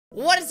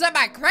What is up,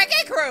 my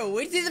CrankGameplays crew?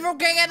 It's the from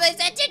CrankGameplays,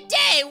 and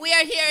today we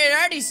are here. It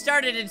already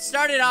started. It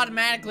started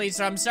automatically,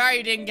 so I'm sorry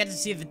you didn't get to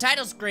see the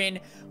title screen.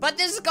 But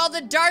this is called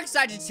the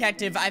Darkside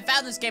Detective. I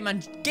found this game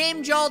on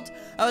Game Jolt.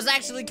 I was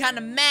actually kind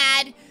of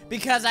mad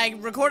because I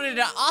recorded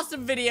an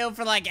awesome video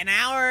for like an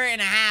hour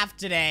and a half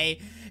today.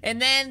 And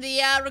then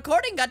the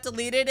recording got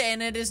deleted,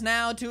 and it is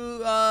now to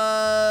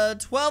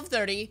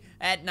 12:30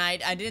 at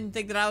night. I didn't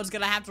think that I was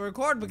gonna have to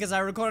record because I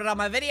recorded all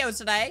my videos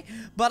today,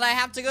 but I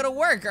have to go to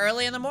work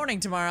early in the morning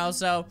tomorrow.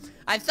 So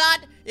I thought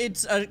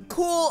it's a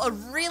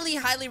really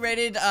highly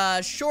rated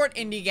short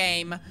indie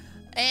game,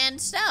 and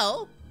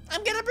so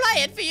I'm gonna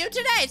play it for you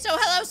today. So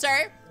hello,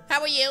 sir.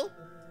 How are you?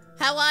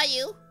 How are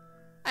you?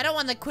 I don't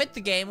want to quit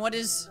the game. What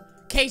is...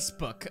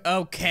 Casebook.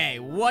 Okay,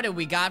 what do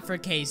we got for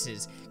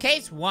cases?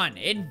 Case 1,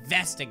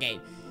 investigate.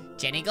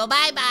 Jenny, go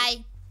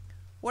bye-bye.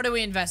 What are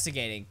we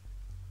investigating?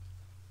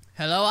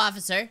 Hello,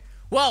 officer.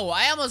 Whoa,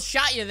 I almost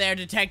shot you there,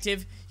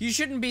 detective. You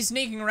shouldn't be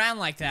sneaking around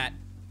like that.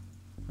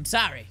 I'm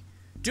sorry.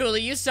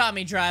 Julie, you saw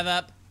me drive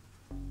up.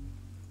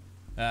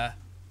 I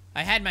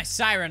had my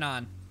siren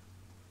on.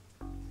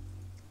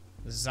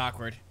 This is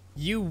awkward.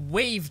 You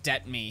waved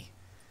at me.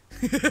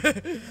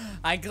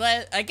 I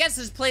guess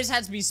this place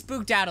has me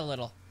spooked out a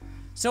little.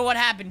 So what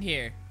happened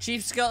here?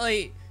 Chief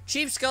Scully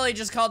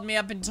just called me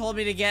up and told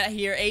me to get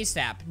here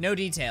ASAP. No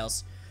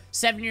details.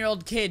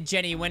 7-year-old kid,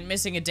 Jenny, went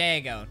missing a day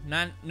ago.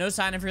 No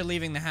sign of her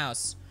leaving the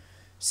house.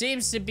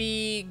 Seems to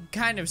be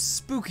kind of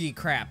spooky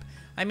crap.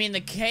 I mean,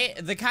 the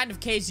kind of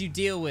case you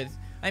deal with.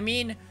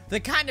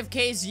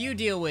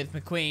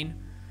 McQueen.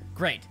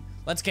 Great.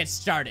 Let's get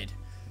started.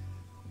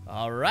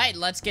 Alright,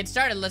 let's get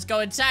started. Let's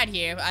go inside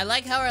here. I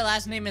like how her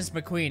last name is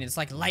McQueen. It's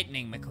like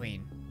Lightning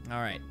McQueen.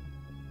 Alright.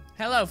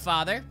 Hello,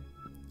 Father.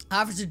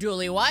 Officer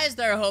Dooley, why is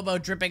there a hobo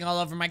dripping all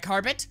over my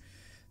carpet?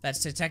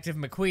 That's Detective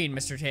McQueen,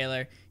 Mr.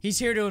 Taylor. He's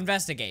here to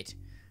investigate.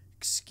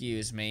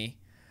 Excuse me.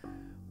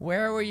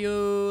 Where were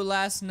you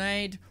last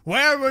night?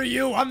 Where were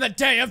you on the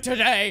day of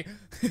today?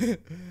 Let's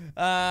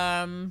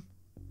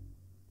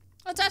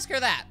ask her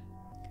that.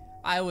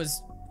 I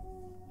was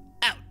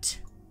out.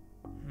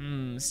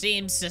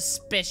 Seems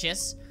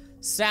suspicious.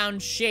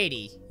 Sounds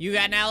shady. You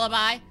got an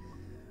alibi?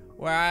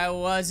 Where I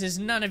was is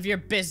none of your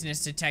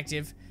business,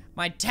 Detective.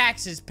 My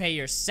taxes pay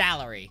your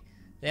salary.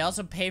 They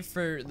also pay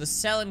for the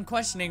cell and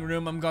questioning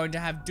room I'm going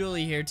to have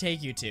Dooley here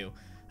take you to.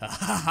 Ha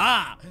ha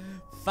ha!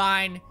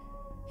 Fine.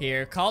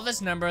 Here, call this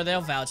number, they'll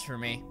vouch for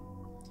me.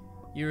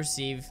 You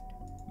received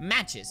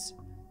matches.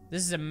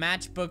 This is a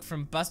matchbook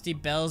from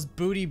Busty Bell's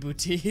Booty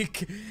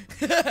Boutique.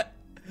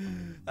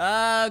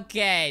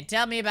 Okay,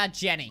 tell me about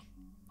Jenny.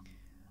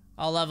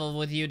 I'll level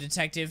with you,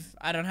 Detective.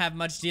 I don't have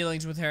much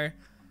dealings with her.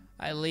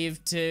 I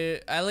leave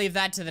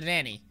that to the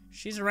nanny.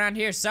 She's around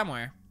here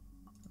somewhere.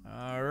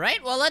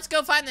 Alright, well, let's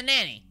go find the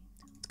nanny.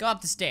 Let's go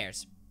up the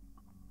stairs.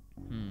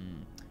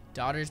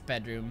 Daughter's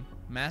bedroom,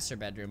 master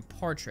bedroom,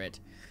 portrait.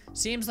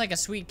 Seems like a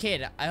sweet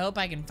kid. I hope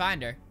I can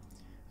find her.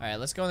 Alright,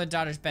 let's go in the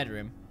daughter's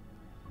bedroom.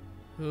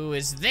 Who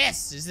is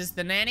this? Is this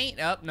the nanny?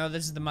 Oh, no,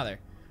 this is the mother.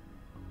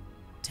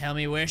 Tell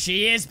me where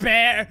she is,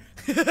 bear!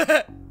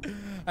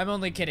 I'm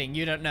only kidding,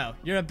 you don't know.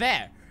 You're a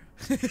bear.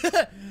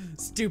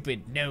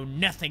 Stupid,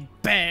 know-nothing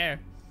bear.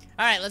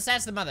 Alright, let's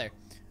ask the mother.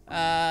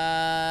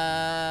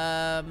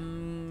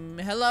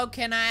 Hello,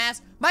 can I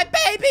ask? My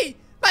baby!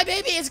 My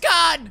baby is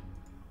gone!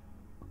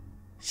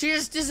 She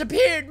just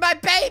disappeared! My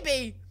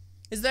baby!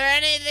 Is there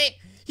anything?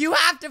 You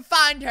have to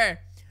find her!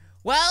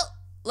 Well,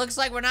 looks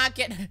like we're not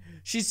getting...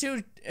 She's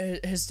too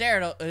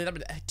hysterical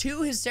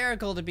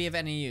to be of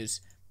any use.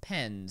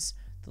 Pens.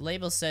 The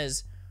label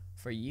says,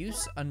 for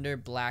use under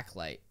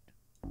blacklight.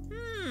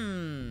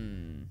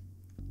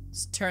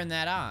 Let's turn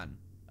that on.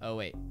 Oh,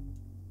 wait.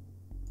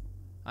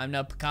 I'm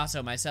no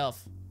Picasso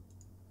myself.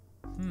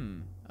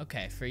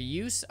 Okay, for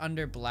use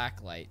under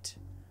blacklight.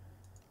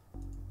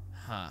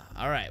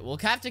 Alright, we'll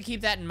have to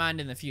keep that in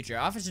mind in the future.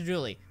 Officer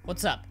Dooley,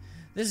 what's up?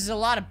 This is a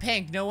lot of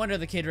pink, no wonder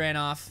the kid ran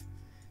off.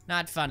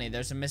 Not funny,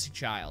 there's a missing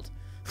child.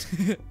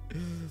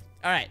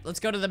 Alright, let's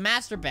go to the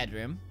master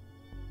bedroom.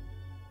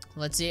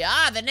 Let's see,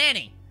 the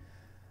nanny!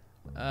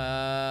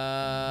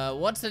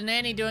 What's the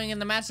nanny doing in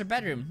the master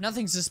bedroom?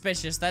 Nothing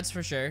suspicious, that's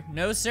for sure.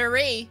 No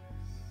siree!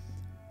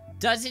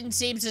 Doesn't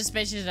seem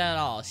suspicious at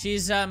all.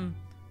 She's a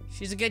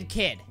good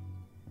kid.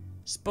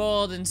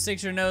 Spoiled and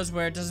sticks her nose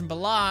where it doesn't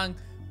belong,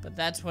 but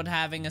that's what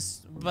having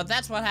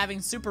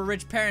super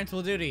rich parents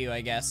will do to you, I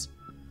guess.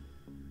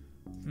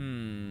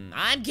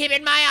 I'm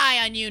keeping my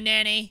eye on you,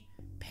 nanny.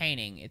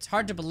 Painting. It's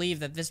hard to believe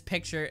that this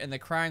picture and the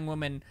crying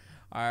woman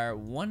are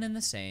one and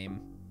the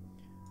same.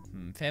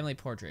 Family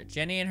portrait.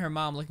 Jenny and her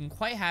mom looking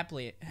quite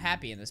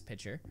happy in this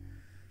picture,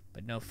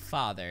 but no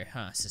father.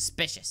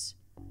 Suspicious.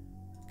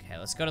 Okay,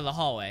 let's go to the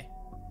hallway.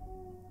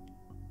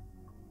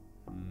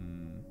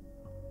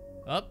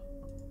 Oh,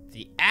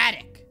 the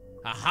attic.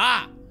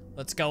 Aha!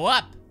 Let's go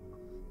up.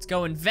 Let's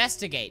go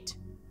investigate.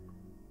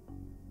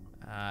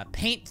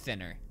 Paint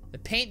thinner. The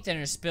paint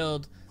thinner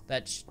spilled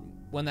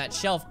when that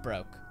shelf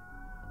broke.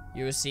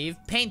 You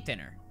received paint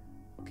thinner.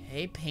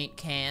 Okay, paint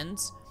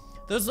cans.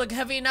 Those look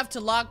heavy enough to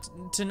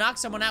knock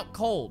someone out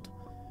cold.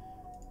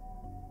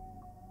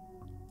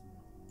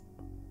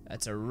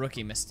 That's a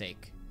rookie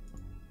mistake.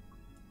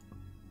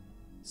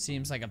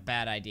 Seems like a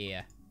bad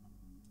idea.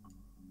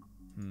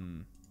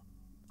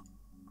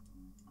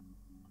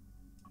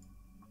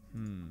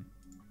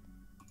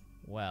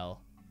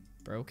 Well,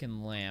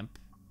 broken lamp.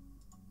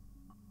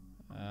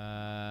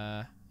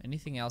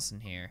 Anything else in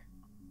here?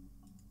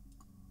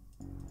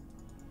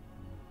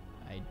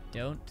 I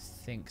don't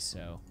think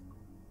so.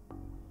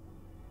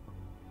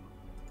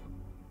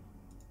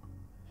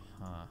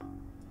 Huh.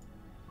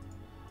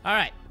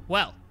 Alright,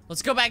 well,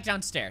 let's go back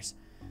downstairs.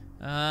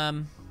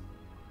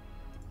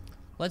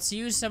 Let's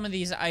use some of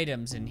these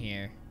items in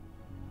here.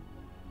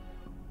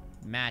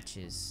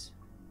 Matches.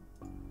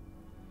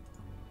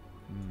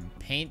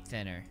 Paint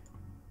thinner.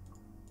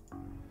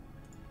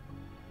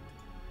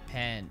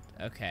 Pen.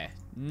 Okay.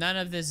 None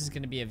of this is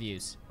gonna be of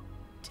use.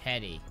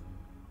 Teddy.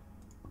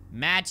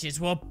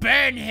 Matches will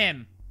burn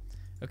him!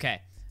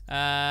 Okay.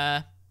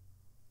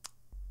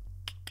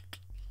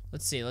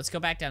 Let's see. Let's go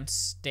back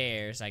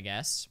downstairs, I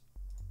guess.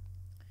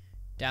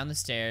 Down the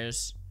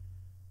stairs.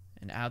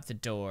 And out the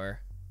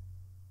door.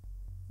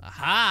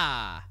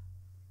 Aha!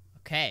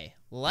 Okay.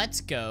 Let's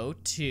go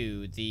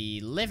to the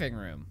living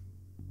room.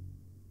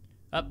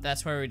 Oh,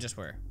 that's where we just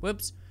were.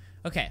 Whoops.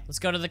 Okay, let's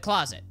go to the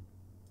closet.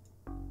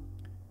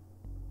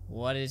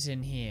 What is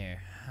in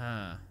here?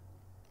 Huh.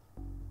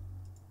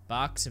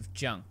 Box of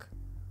junk.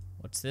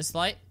 What's this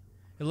light?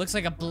 It looks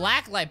like a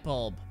black light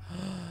bulb.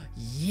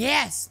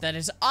 Yes, that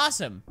is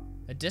awesome.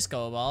 A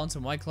disco ball and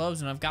some white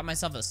clothes and I've got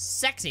myself a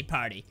sexy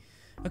party.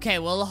 Okay,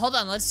 well, hold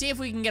on. Let's see if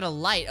we can get a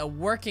light, a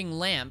working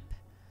lamp.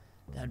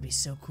 That would be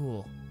so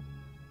cool.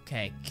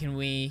 Okay, can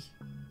we...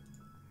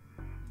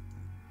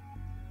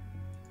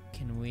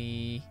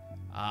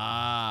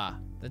 Ah,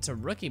 that's a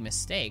rookie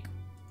mistake.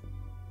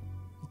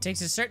 It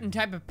takes a certain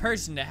type of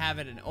person to have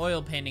an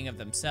oil painting of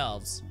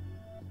themselves.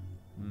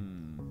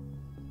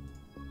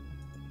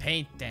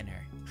 Paint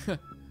thinner.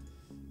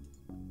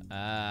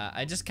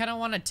 I just kind of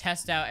want to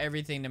test out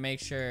everything to make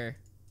sure.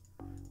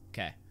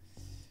 Okay.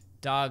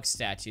 Dog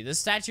statue. This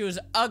statue is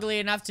ugly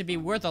enough to be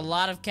worth a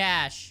lot of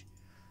cash.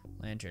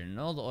 Lantern. An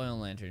old oil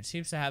lantern.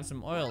 Seems to have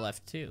some oil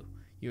left too.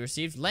 You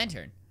received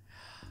lantern.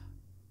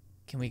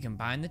 Can we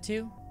combine the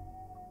two?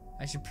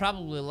 I should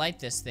probably light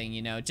this thing,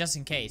 you know, just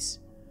in case.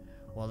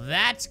 Well,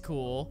 that's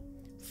cool.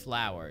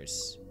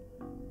 Flowers.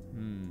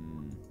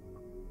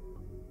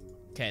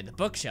 Okay, the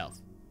bookshelf.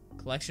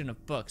 Collection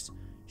of books.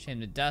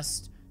 Shame the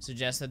dust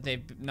suggests that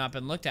they've not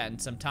been looked at in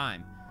some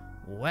time.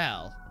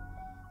 Well,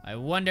 I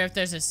wonder if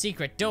there's a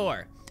secret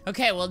door.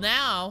 Okay, well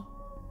now...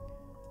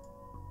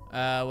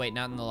 wait,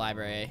 not in the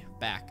library.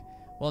 Back.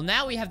 Well,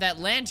 now we have that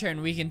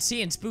lantern we can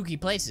see in spooky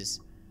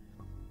places.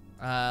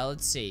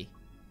 Let's see.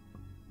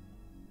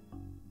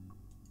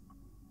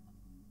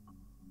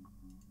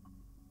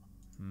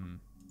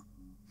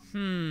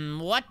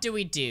 What do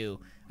we do?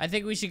 I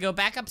think we should go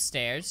back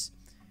upstairs.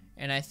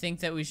 And I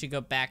think that we should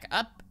go back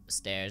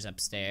upstairs.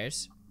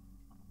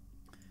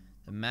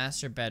 The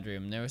master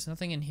bedroom. There was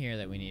nothing in here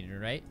that we needed,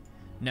 right?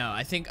 No,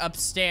 I think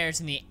upstairs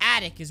in the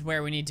attic is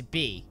where we need to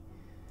be.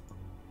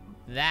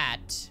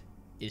 That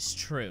is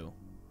true.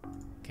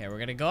 Okay, we're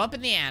gonna go up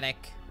in the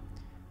attic.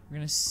 We're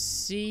gonna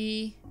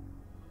see...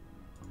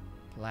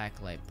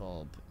 black light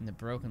bulb and the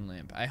broken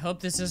lamp. I hope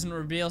this doesn't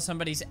reveal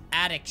somebody's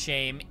attic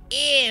shame.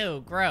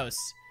 Ew, gross.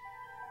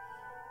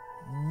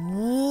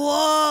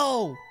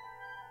 Whoa!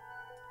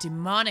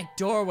 Demonic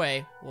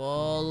doorway.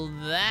 Well,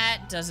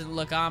 that doesn't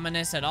look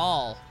ominous at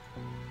all.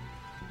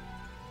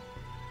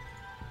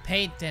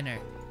 Paint thinner.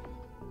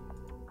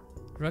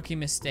 Rookie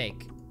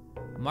mistake.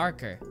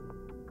 Marker.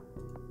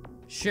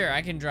 Sure,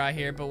 I can draw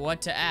here, but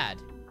what to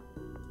add?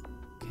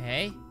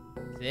 Okay.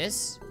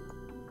 This.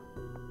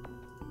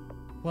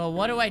 Well,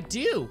 what do I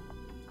do?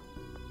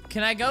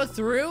 Can I go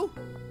through?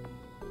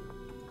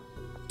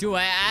 Do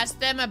I ask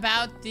them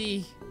about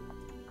the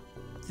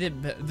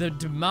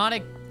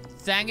demonic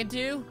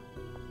thangadoo?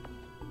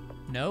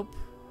 Nope.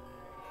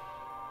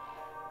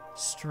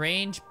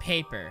 Strange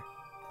paper.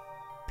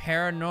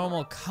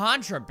 Paranormal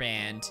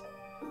contraband.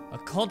 A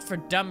cult for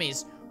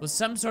dummies with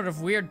some sort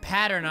of weird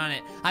pattern on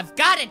it. I've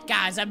got it,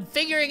 guys. I'm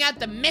figuring out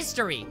the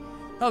mystery.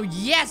 Oh,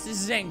 yes,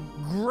 this is a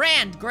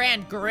grand.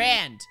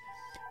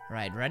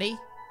 Right, ready?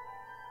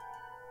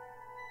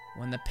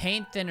 When the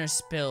paint thinner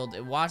spilled,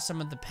 it washed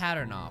some of the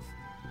pattern off.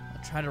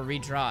 I'll try to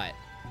redraw it.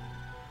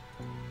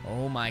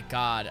 Oh my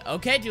god.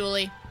 Okay,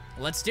 Julie.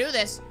 Let's do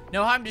this.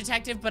 No harm,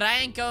 detective, but I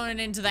ain't going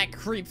into that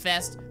creep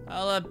fest.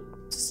 I'll,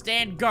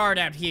 stand guard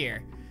out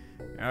here.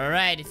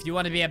 Alright, if you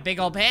want to be a big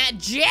old pan.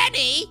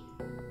 Jenny!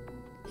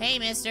 Hey,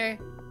 mister.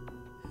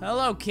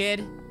 Hello,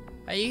 kid.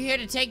 Are you here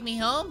to take me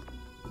home?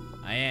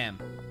 I am.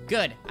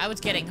 Good. I was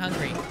getting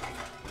hungry.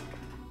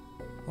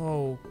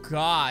 Oh,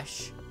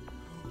 gosh.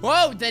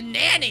 Whoa, the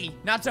nanny!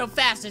 Not so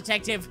fast,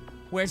 detective.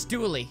 Where's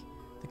Dooley?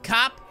 The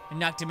cop? I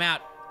knocked him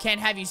out. Can't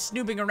have you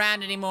snooping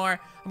around anymore.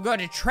 I'm going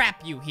to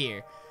trap you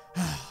here.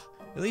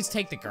 At least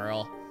take the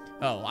girl.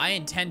 Oh, I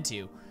intend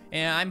to.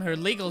 And I'm her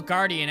legal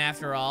guardian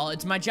after all.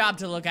 It's my job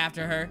to look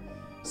after her.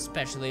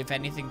 Especially if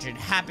anything should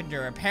happen to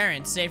her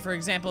parents. Say, for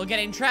example,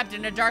 getting trapped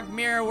in a dark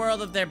mirror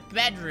world of their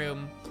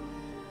bedroom.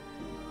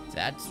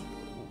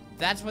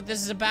 That's what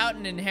this is about,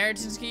 an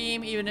inheritance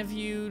scheme. Even if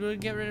you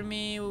get rid of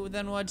me,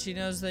 then what? She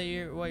knows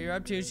that what you're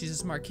up to. She's a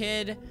smart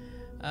kid.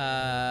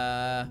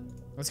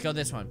 Let's go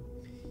this one.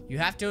 You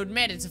have to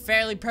admit it's a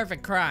fairly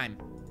perfect crime.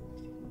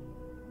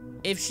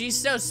 If she's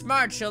so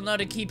smart, she'll know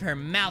to keep her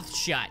mouth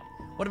shut.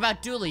 What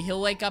about Dooley?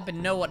 He'll wake up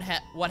and know what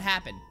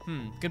happened.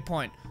 Good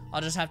point.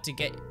 I'll just have to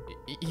get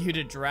you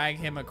to drag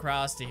him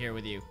across to here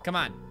with you. Come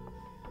on.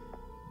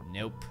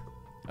 Nope.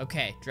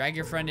 Okay, drag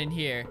your friend in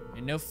here.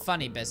 And no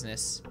funny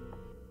business.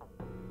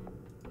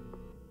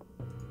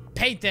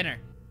 Paint thinner.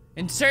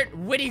 Insert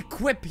witty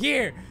quip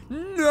here.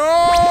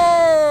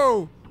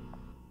 No!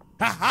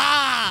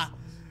 Ha-ha!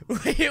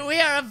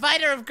 We are a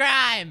fighter of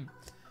crime.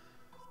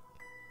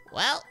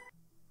 Well,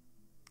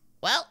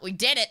 we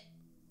did it.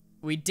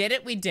 We did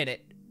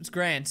it. It's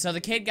grand. So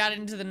the kid got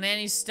into the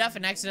nanny's stuff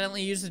and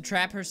accidentally used to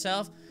trap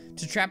herself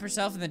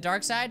in the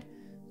dark side?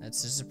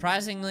 That's a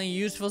surprisingly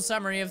useful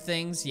summary of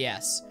things,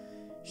 yes.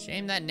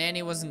 Shame that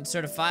nanny wasn't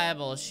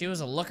certifiable. She was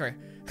a looker.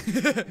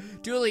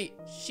 Dooley,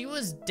 she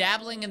was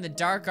dabbling in the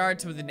dark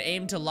arts with an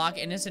aim to lock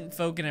innocent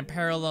folk in a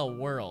parallel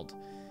world.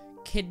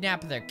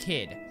 Kidnap their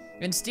kid.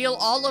 And steal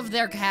all of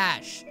their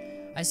cash.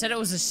 I said it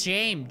was a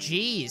shame,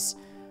 jeez.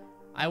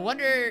 I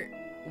wonder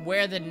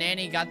where the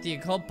nanny got the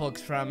occult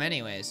books from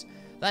anyways.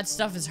 That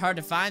stuff is hard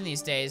to find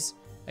these days.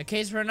 A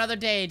case for another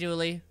day,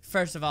 Dooley.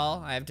 First of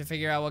all, I have to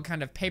figure out what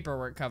kind of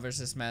paperwork covers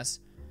this mess.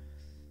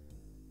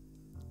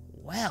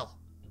 Well.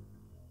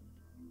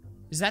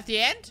 Is that the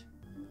end?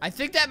 I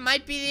think that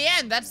might be the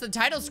end. That's the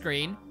title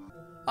screen.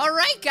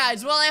 Alright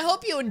guys, well I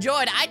hope you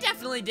enjoyed. I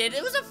definitely did.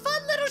 It was a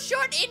fun little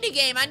short indie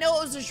game. I know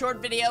it was a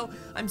short video.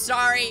 I'm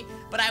sorry,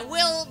 but I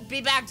will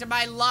be back to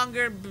my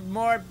longer,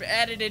 more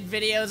edited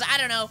videos. I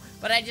don't know,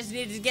 but I just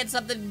needed to get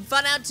something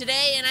fun out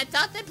today, and I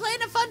thought that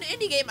playing a fun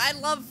indie game, I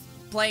love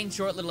playing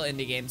short little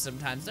indie games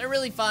sometimes. They're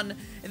really fun.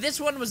 This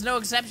one was no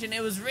exception.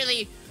 It was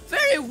really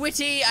very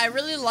witty. I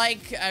really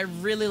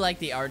like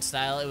the art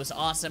style. It was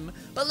awesome.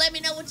 But let me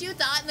know what you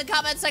thought in the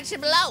comment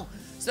section below.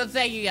 So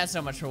thank you guys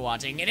so much for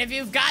watching, and if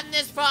you've gotten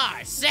this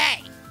far,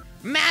 say,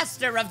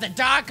 Master of the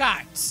Dark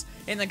Arts,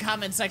 in the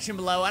comment section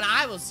below, and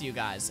I will see you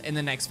guys in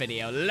the next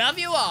video. Love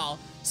you all,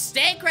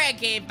 stay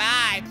cranky,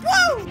 bye!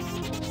 Woo!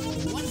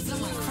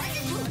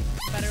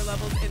 Better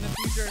levels in the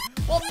future.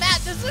 Well,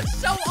 Matt, this looks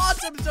so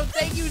awesome, so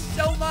thank you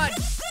so much!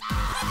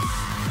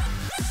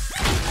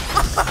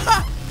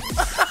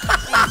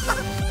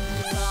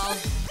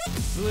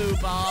 Blue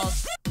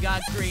balls,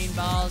 got green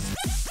balls.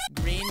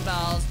 Green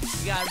balls,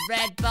 we got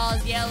red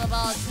balls, yellow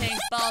balls, pink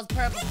balls,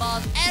 purple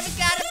balls, every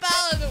kind of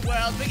ball in the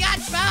world, we got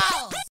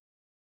balls!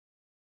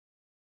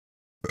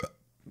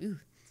 Ooh,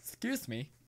 excuse me.